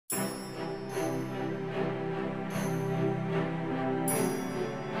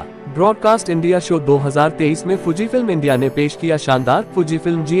Broadcast India show 2023 में Fujifilm India ने पेश किया शानदार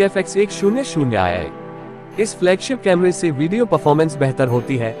फुजीफिल्म एफएक स100-Ii। इस फ्लैगशिप कैमरे से वीडियो परफॉर्मेंस बेहतर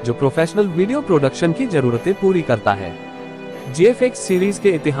होती है, जो प्रोफेशनल वीडियो प्रोडक्शन की जरूरतें पूरी करता है। एफएक सीरीज के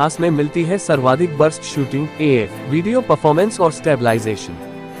इतिहास में मिलती है सर्वाधिक burst shooting, AF, video performance और स्टेबलाइजेशन।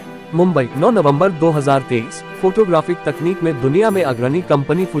 मुंबई 9 नवंबर 2023। फोटोग्राफिक तकनीक में दुनिया में अग्रणी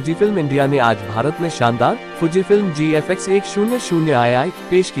कंपनी फुजीफिल्म इंडिया ने आज भारत में शानदार फुजीफिल्म एफएक स100-Ii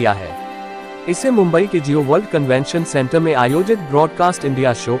पेश किया है। इसे मुंबई के जियो वर्ल्ड कन्वेंशन सेंटर में आयोजित ब्रॉडकास्ट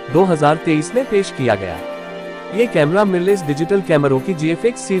इंडिया शो 2023 में पेश किया गया। ये कैमरा मिररलेस डिजिटल कैमरों की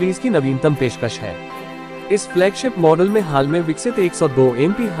एफएक सीरीज की नवीनतम पेशकश है। इस फ्लैगशिप मॉडल में हाल में विकसित 102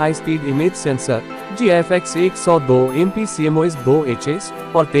 MP high speed image sensor एफएक स100 MP एमओएस-II HS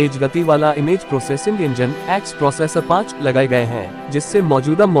और तेज गति वाला image processing engine x processor 5 लगाए गए हैं, जिससे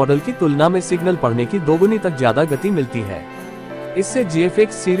मौजूदा मॉडल की तुलना में सिग्नल पढ़ने की दोगुनी तक ज्यादा गति मिलती है। इससे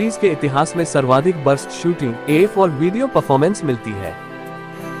एफएक सीरीज के इतिहास में सर्वाधिक बर्स्ट शूटिंग, एएफ और वीडियो परफॉर्मेंस मिलती है।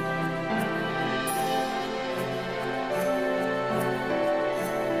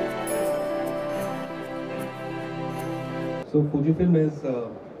 So Fujifilm is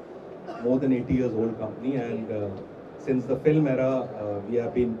more than 80 years old company, and since the film era we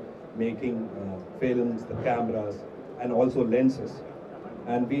have been making films, the cameras and also lenses,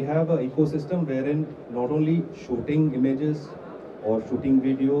 and we have an ecosystem wherein not only shooting images or shooting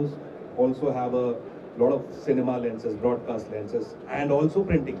videos, also have a lot of cinema lenses, broadcast lenses, and also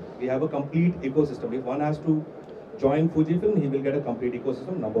printing. We have a complete ecosystem. If one has to join Fujifilm, he will get a complete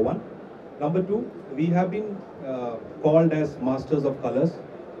ecosystem, number one. Number two, we have been called as masters of colors,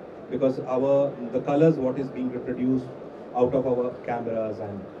 because the colors what is being reproduced out of our cameras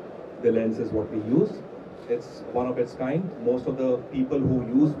and the lenses what we use, it's one of its kind. Most of the people who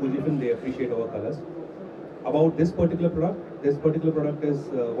use Fujifilm, they appreciate our colors. About this particular product is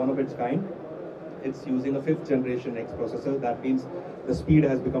one of its kind. It's using a 5th generation X processor. That means the speed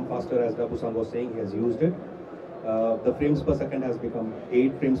has become faster, as Dabu-san was saying. He has used it. The frames per second has become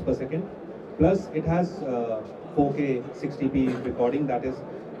 8 frames per second. Plus, it has 4K 60p recording.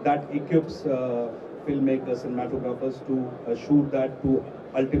 That equips filmmakers, cinematographers to shoot that to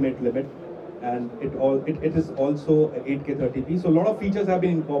ultimate limit, and it is also 8K 30p. So a lot of features have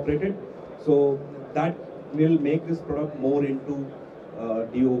been incorporated. So that will make this product more into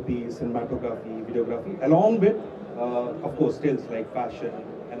DOP, cinematography, videography, along with of course stills like fashion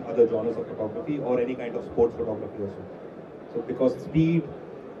and other genres of photography, or any kind of sports photography also. So because speed,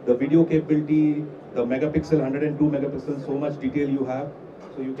 the video capability, the megapixel, 102 megapixels, so much detail you have,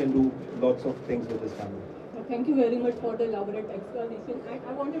 so you can do lots of things with this camera. Thank you very much for the elaborate explanation.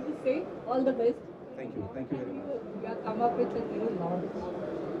 I wanted to say all the best. Thank you very much. You have come up with a new launch.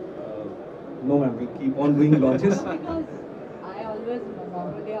 No ma'am, we keep on doing launches. Because I always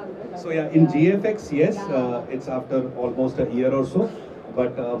normally So yeah, in GFX, yes, it's after almost a year or so.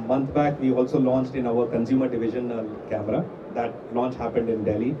 But a month back, we also launched in our consumer division camera. That launch happened in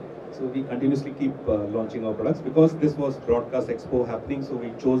Delhi. So we continuously keep launching our products, because this was Broadcast Expo happening. So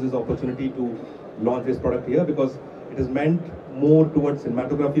we chose this opportunity to launch this product here, because it is meant more towards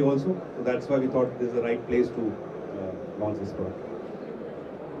cinematography also. So that's why we thought this is the right place to launch this product.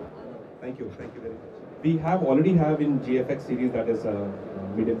 Thank you very much. We already have in GFX series, that is a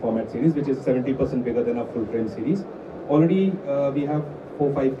medium format series, which is 70% bigger than a full frame series. Already we have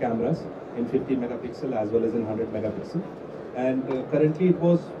 4-5 cameras in 50 megapixel as well as in 100 megapixel. And currently it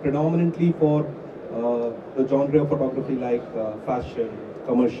was predominantly for the genre of photography like fashion,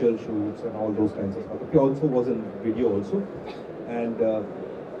 commercial shoots and all those kinds of photography. Also was in video also. And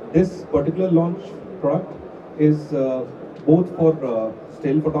this particular launch product is both for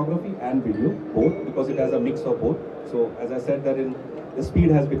still photography and video, both, because it has a mix of both. So as I said, that the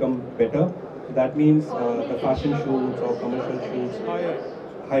speed has become better. That means the fashion shoots or commercial shoots,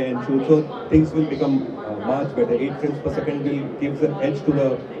 high-end shoots, so things will become much better. 8 frames per second will give the edge to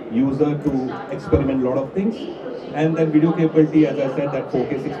the user to experiment a lot of things. And then video capability, as I said, that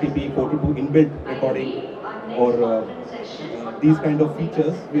 4K 60p, 4:2 inbuilt recording, or these kind of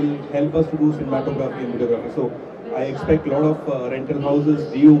features will help us to do cinematography and videography. So I expect a lot of rental houses,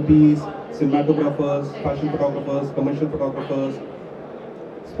 DOPs, cinematographers, fashion photographers, commercial photographers,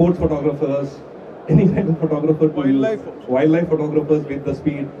 sports photographers, any kind of photographer, wildlife photographers with the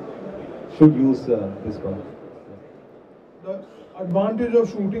speed should use this product. The advantage of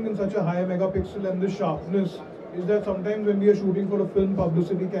shooting in such a high megapixel and the sharpness is that sometimes when we are shooting for a film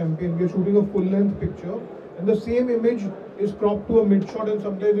publicity campaign, we are shooting a full-length picture, and the same image is cropped to a mid-shot and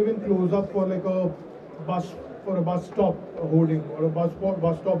sometimes even close-up for like a bus stop hoarding or a bus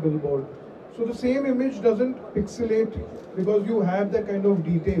stop billboard. So the same image doesn't pixelate because you have that kind of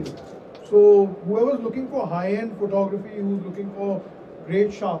detail. So whoever's looking for high-end photography, who's looking for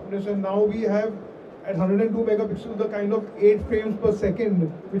great sharpness, and now we have at 102 megapixels the kind of 8 frames per second,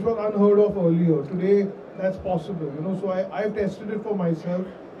 which was unheard of earlier. Today that's possible, you know. So I've tested it for myself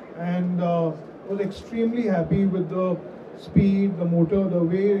and was extremely happy with the speed, the motor, the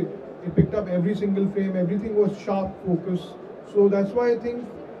way it picked up every single frame. Everything was sharp focus. So that's why I think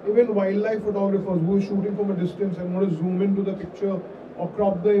even wildlife photographers who are shooting from a distance and want to zoom into the picture or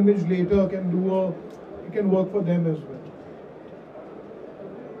crop the image later it can work for them as well.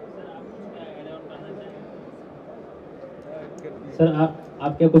 Sir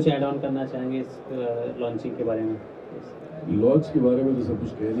आप क्या कुछ add on करना चाहेंगे इस launching के बारे में? Launch के बारे में तो सब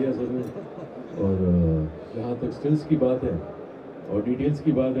कुछ कह दिया सर ने, और जहाँ तक स्टिल्स की बात है और डिटेल्स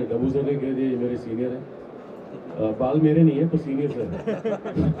की बात है, डब्बू सर ने कह दिया, ये मेरे सीनियर हैं, बाल मेरे नहीं है पर सीनियर सर है।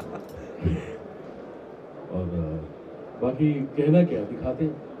 और बाकी कहना क्या, दिखाते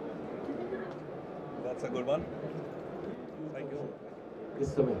हैं। That's a good one. Thank you.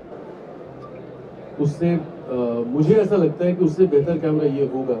 इस समय उससे मुझे ऐसा लगता है कि उससे बेहतर कैमरा ये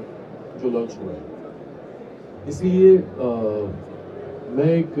होगा जो लॉन्च हुआ है। इसीलिए मैं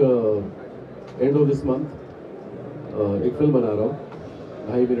एक एंड ऑफ दिस मंथ एक फिल्म बना रहा हूँ,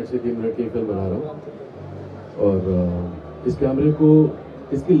 2.5 मिनट से 3 मिनट की फिल्म बना रहा हूँ, और इस कैमरे को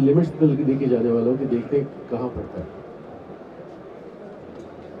इसकी लिमिट्स तक लेके जाने वाला हूँ कि देखते हैं कहाँ पड़ता है।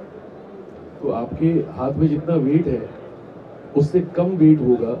 तो आपके हाथ में जितना वेट है उससे कम वेट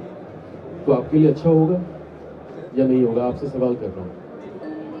होगा तो आपके लिए अच्छा होगा या नहीं होगा, आपसे सवाल कर रहा हूँ।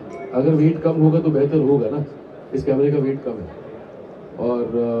 अगर वेट कम होगा तो बेहतर होगा ना, इस कैमरे का वेट कम है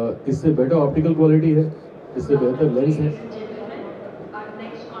और इससे बेटर ऑप्टिकल क्वालिटी है, इससे बेहतर लेंस है,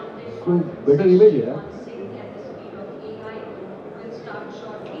 तो बेटर इमेज है यार।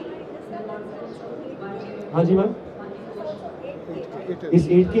 हाँ जी मैम, इस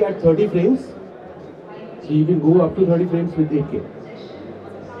 8K at 30 frames, so you can go up to 30 frames with 8K.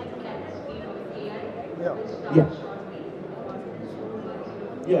 Yeah.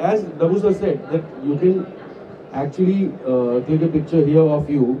 Yeah, as Dabusa said, that you can actually take a picture here of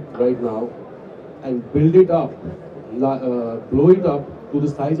you right now and build it up, blow it up to the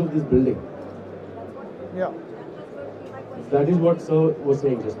size of this building. Yeah. That is what Sir was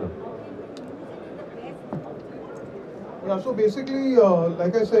saying just now. Yeah, so basically,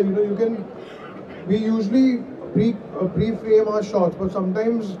 like I said, you know, we usually pre-frame our shots, but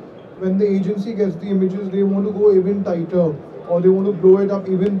sometimes when the agency gets the images, they want to go even tighter or they want to blow it up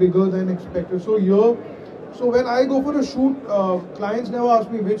even bigger than expected. So when I go for a shoot, clients never ask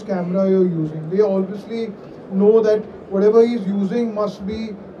me which camera you're using. They obviously know that whatever he's using must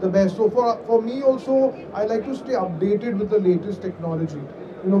be the best. So for me also, I like to stay updated with the latest technology.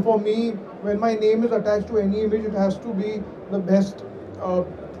 You know, for me, when my name is attached to any image, it has to be the best,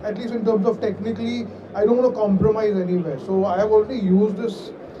 at least in terms of technically. I don't want to compromise anywhere. So I have already used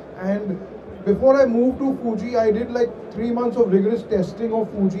this, and before I moved to Fuji, I did like 3 months of rigorous testing of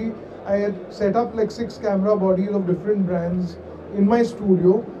Fuji. I had set up like 6 camera bodies of different brands in my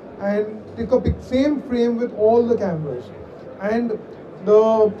studio and took a same frame with all the cameras. And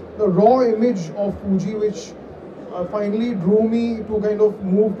the raw image of Fuji, which finally drew me to kind of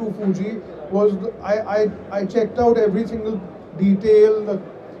move to Fuji, was I checked out every single detail,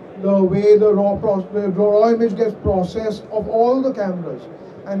 the way the raw image gets processed of all the cameras,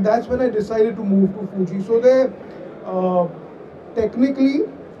 and that's when I decided to move to Fuji. So technically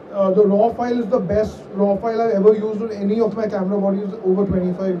the raw file is the best raw file I've ever used on any of my camera bodies over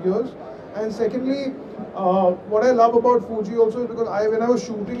 25 years. And secondly, what I love about Fuji also is because when I was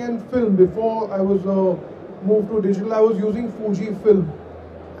shooting and film before I was moved to digital, I was using Fuji film,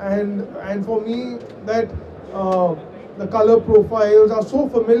 and for me that the color profiles are so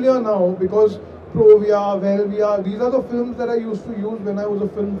familiar now because Provia, Velvia, these are the films that I used to use when I was a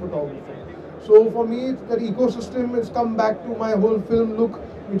film photographer. So for me, that ecosystem has come back to my whole film look,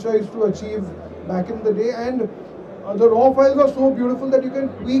 which I used to achieve back in the day. And the raw files are so beautiful that you can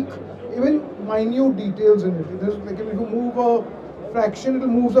tweak even minute details in it. It is like if you move a fraction, it will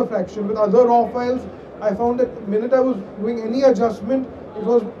move a fraction. With other raw files, I found that the minute I was doing any adjustment, it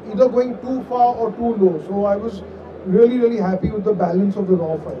was either going too far or too low. So I was really, really happy with the balance of the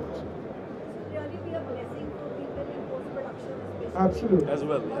raw files. Really be a blessing for people in post-production, especially. Absolutely. As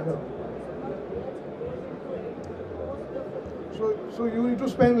well, yeah. So you need to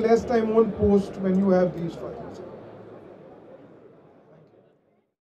spend less time on post when you have these files.